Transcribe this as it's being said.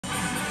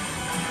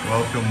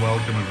Welcome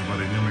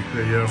everybody. Neil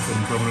McCray here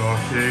from Domino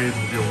Arcade.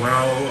 Hope you're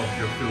well, hope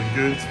you're feeling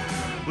good.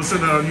 Listen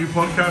to our new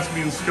podcast,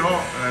 me and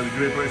Scott, the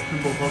Great British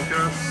Pinball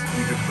Podcast.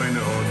 You can find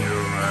it on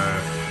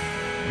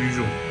your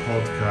usual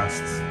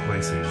podcast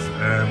places.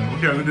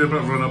 Okay, I'm going to do a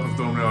bit of a run-up of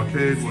Domino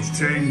Arcade. What's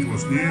changed,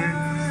 what's new?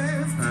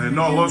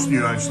 Not a lot's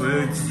new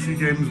actually. A few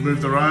games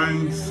moved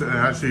around.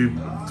 Actually,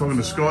 talking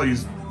to Scott,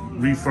 he's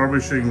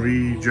refurbishing,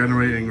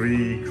 regenerating,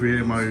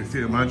 recreating my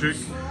Theatre Magic.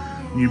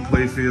 New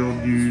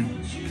playfield, new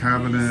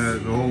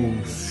cabinet, the whole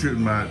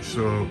shooting match,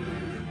 so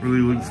really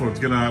looking forward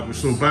to getting that.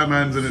 So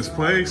Batman's in its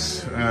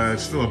place,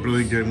 still a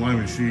brilliant game,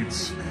 Lyman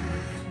Sheets,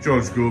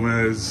 George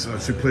Gomez.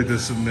 Actually played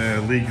this in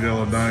the league the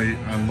other night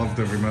and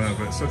loved every minute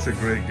of it. Such a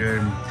great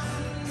game.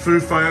 Foo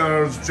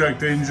Fighters, Jack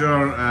Danger,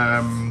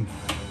 a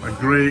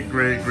great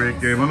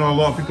game. I know a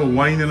lot of people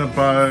whining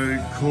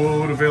about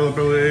code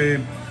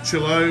availability.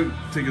 Chill out,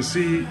 take a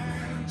seat.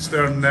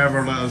 Stern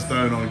never let us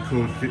down on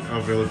code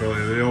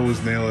availability. They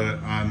always nail it,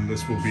 and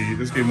this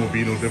game will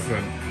be no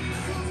different.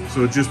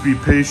 So just be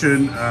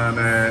patient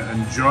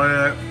and enjoy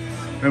it.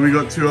 Then we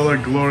got two other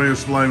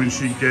glorious Lyman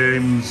Sheet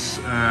games,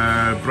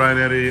 Brian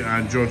Eddy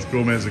and George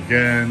Gomez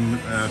again,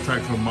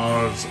 Attack from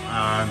Mars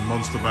and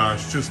Monster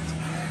Bash.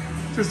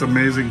 Just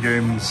amazing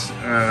games.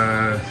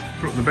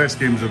 The best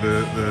games of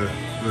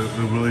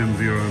the Williams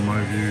era in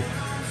my view.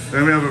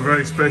 Then we have a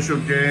very special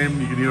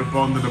game. You can hear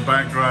Bond in the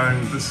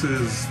background. This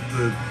is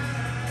the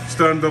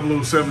Stern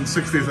 007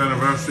 60th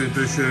Anniversary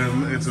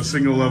Edition. It's a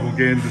single level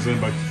game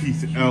designed by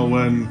Keith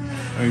Elwin,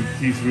 and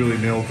Keith really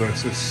nailed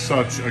this. It's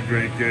such a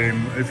great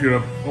game. If you're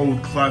an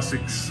old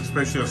classics,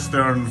 especially a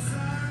Stern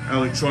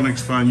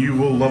electronics fan, you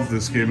will love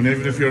this game. And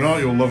even if you're not,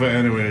 you'll love it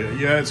anyway.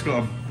 Yeah, it's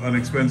got an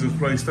expensive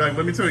price tag.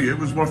 Let me tell you, it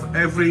was worth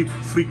every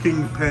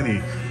freaking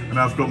penny. And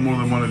I've got more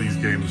than one of these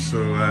games.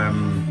 So,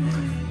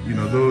 you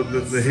know,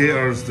 the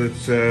haters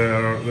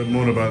that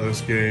moan about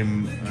this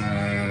game,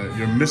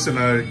 you're missing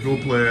out. Go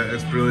play it,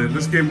 it's brilliant.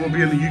 This game will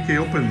be in the UK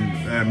Open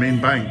main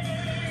bank.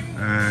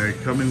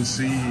 Come and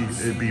see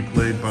it be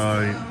played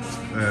by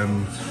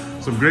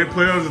some great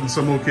players and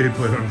some okay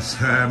players.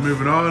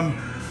 Moving on,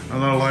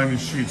 another Lyman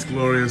Sheets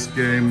glorious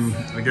game.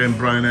 Again,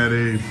 Brian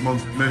Eddy,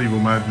 Medieval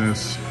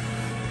Madness.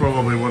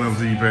 Probably one of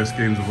the best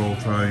games of all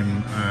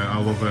time. I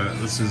love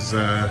it. This is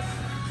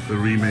the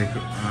remake.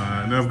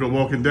 Now I've got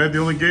Walking Dead, the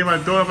only game I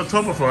don't have a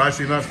topper for.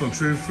 Actually, that's not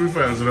true. Foo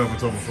Fighters I don't have a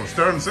topper for.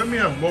 Stern, send me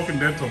a Walking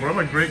Dead topper. I'm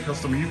a great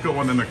customer. You've got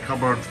one in the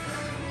cupboard.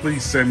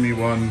 Please send me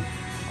one.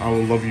 I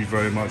will love you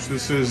very much.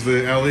 This is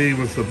the LE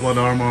with the blood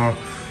armor.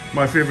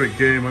 My favourite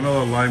game,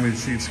 another Lyman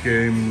Sheets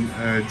game.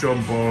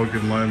 John Borg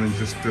and Lyman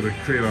just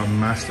created a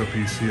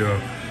masterpiece here.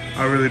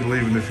 I really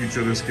believe in the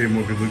future this game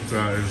will be looked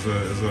at as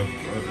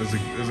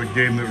a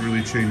game that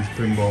really changed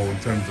pinball in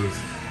terms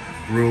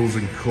of rules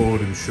and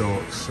code and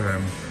shots.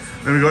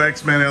 Then we got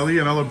X-Men LE,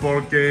 another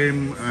board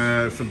game,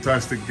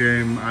 fantastic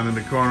game, and in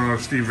the corner,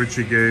 Steve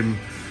Ritchie game,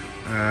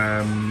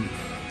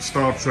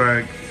 Star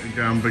Trek.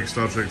 Again, I'm a big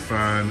Star Trek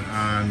fan,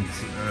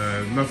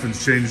 and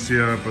nothing's changed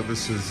here, but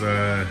this is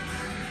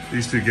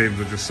these two games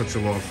are just such a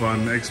lot of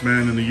fun.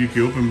 X-Men in the UK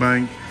Open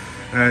Bank.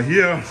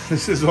 Here,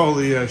 this is all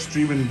the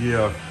streaming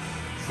gear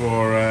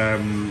for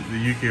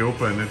the UK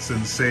Open. It's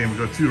insane. We've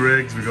got two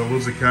rigs, we've got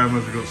loads of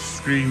cameras, we've got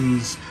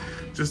screens,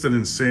 just an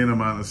insane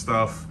amount of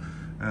stuff.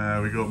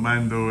 We got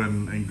Mando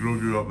and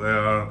Grogu up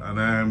there, and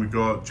then we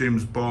got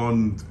James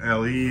Bond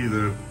LE,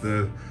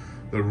 the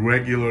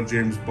regular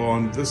James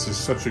Bond. This is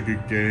such a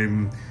good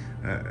game.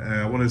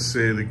 I want to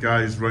say the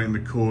guys writing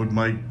the code,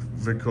 Mike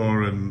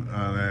Vicor and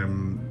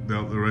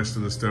the rest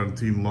of the Stern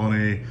team,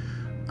 Lonnie,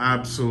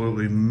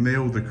 absolutely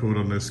nailed the code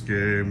on this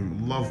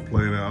game. Love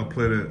playing it. I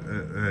played it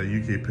at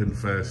UK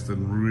Pinfest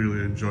and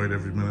really enjoyed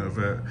every minute of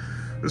it.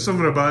 There's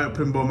something about a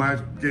pinball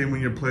match game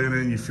when you're playing it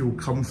and you feel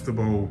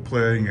comfortable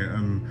playing it,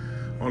 and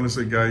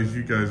honestly guys,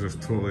 you guys have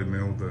totally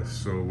nailed this,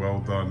 so well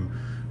done.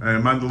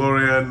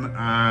 Mandalorian,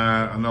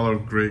 another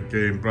great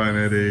game, Brian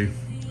Eddy,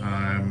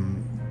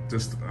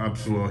 just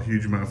absolute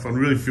huge amount of fun.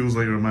 Really feels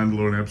like you're a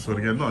Mandalorian episode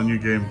again, not a new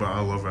game, but I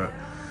love it.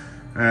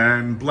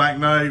 And Black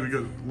Knight, we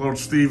got Lord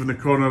Steve in the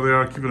corner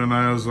there, keeping an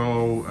eye on us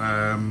all.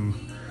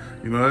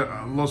 You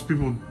know, lots of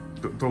people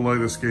don't like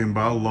this game,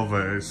 but I love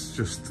it. It's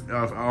just,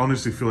 I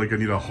honestly feel like I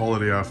need a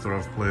holiday after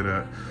I've played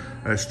it.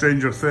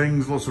 Stranger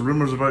Things, lots of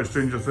rumours about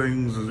Stranger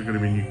Things. Is it going to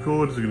be new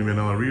code? Is it going to be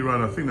another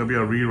rerun? I think there'll be a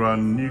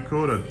rerun. New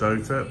code, I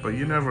doubt it, but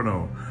you never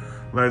know.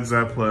 Led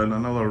Zeppelin,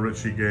 another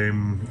Ritchie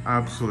game,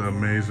 absolutely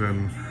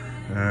amazing.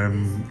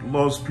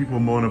 Lots of people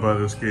moan about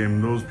this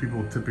game. Those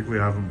people typically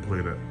haven't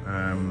played it.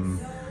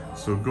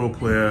 So go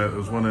play it.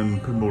 There's one in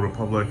Pinball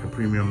Republic, a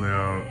premium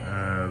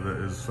there, that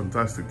is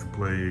fantastic to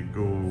play.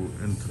 Go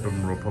into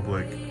Pinball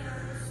Republic,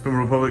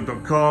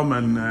 pinballrepublic.com,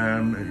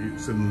 and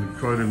it's in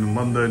Croydon in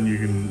London. You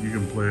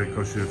can play it. It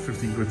costs you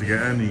 15 quid to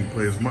get in. You can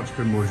play as much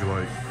pinball as you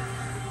like.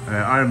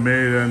 Iron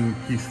Maiden,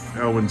 Keith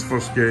Elwin's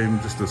first game,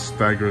 just a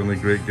staggeringly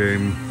great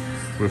game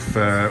with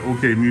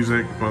okay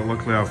music, but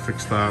luckily I've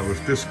fixed that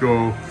with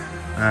disco.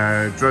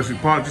 Jurassic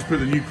Park just put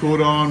the new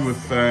code on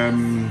with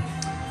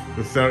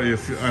the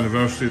 30th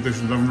anniversary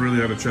edition. I haven't really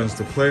had a chance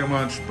to play it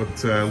much,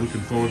 but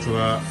looking forward to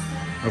that.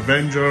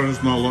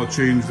 Avengers, not a lot of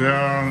change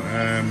there.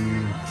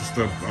 Just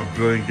a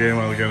brilliant game.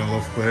 Again, I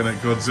love playing it.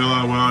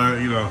 Godzilla, well,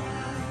 you know,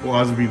 what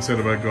hasn't been said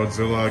about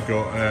Godzilla? I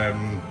got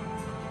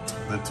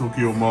the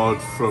Tokyo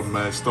mod from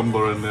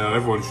Stumbler in there.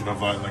 Everyone should have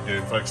that in the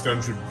game. In fact,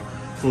 Stan should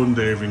phone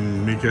Dave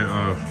and make it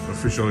an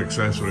official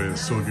accessory.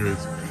 It's so good.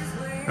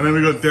 And then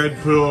we got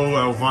Deadpool,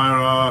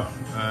 Elvira,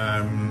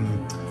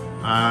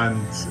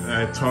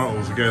 and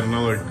Turtles. Again,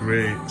 another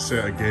great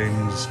set of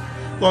games.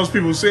 Lots of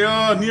people say,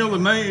 oh, near the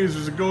 90s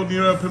was a golden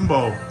era of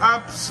pinball.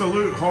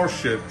 Absolute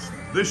horseshit.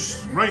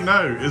 This, right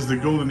now, is the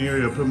golden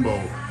era of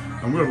pinball.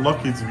 And we're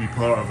lucky to be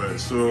part of it.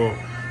 So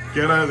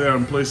get out there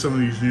and play some of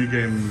these new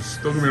games.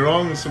 Don't get me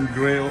wrong, there's some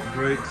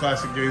great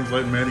classic games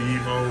like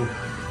Medieval.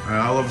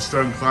 I love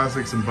Stern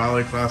Classics and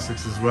Ballet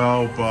Classics as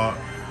well, but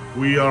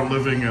we are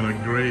living in a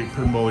great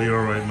pinball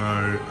era right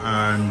now,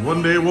 and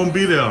one day it won't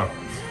be there.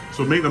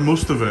 So make the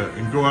most of it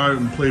and go out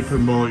and play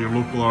pinball at your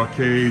local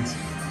arcade,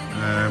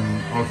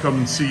 or come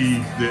and see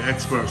the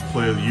experts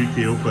play at the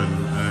UK Open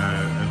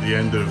at the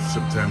end of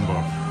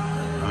September.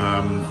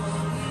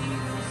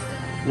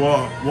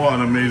 What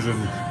an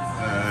amazing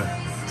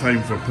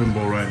time for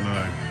pinball right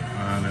now.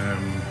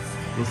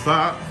 And with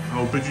that,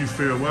 I'll bid you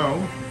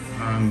farewell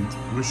and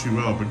wish you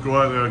well, but go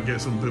out there and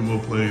get some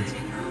pinball played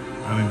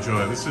and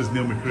enjoy. This is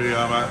Neil McRae.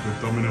 I'm at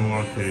the Domino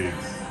Arcade.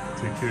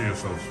 Take care of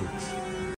yourselves, folks.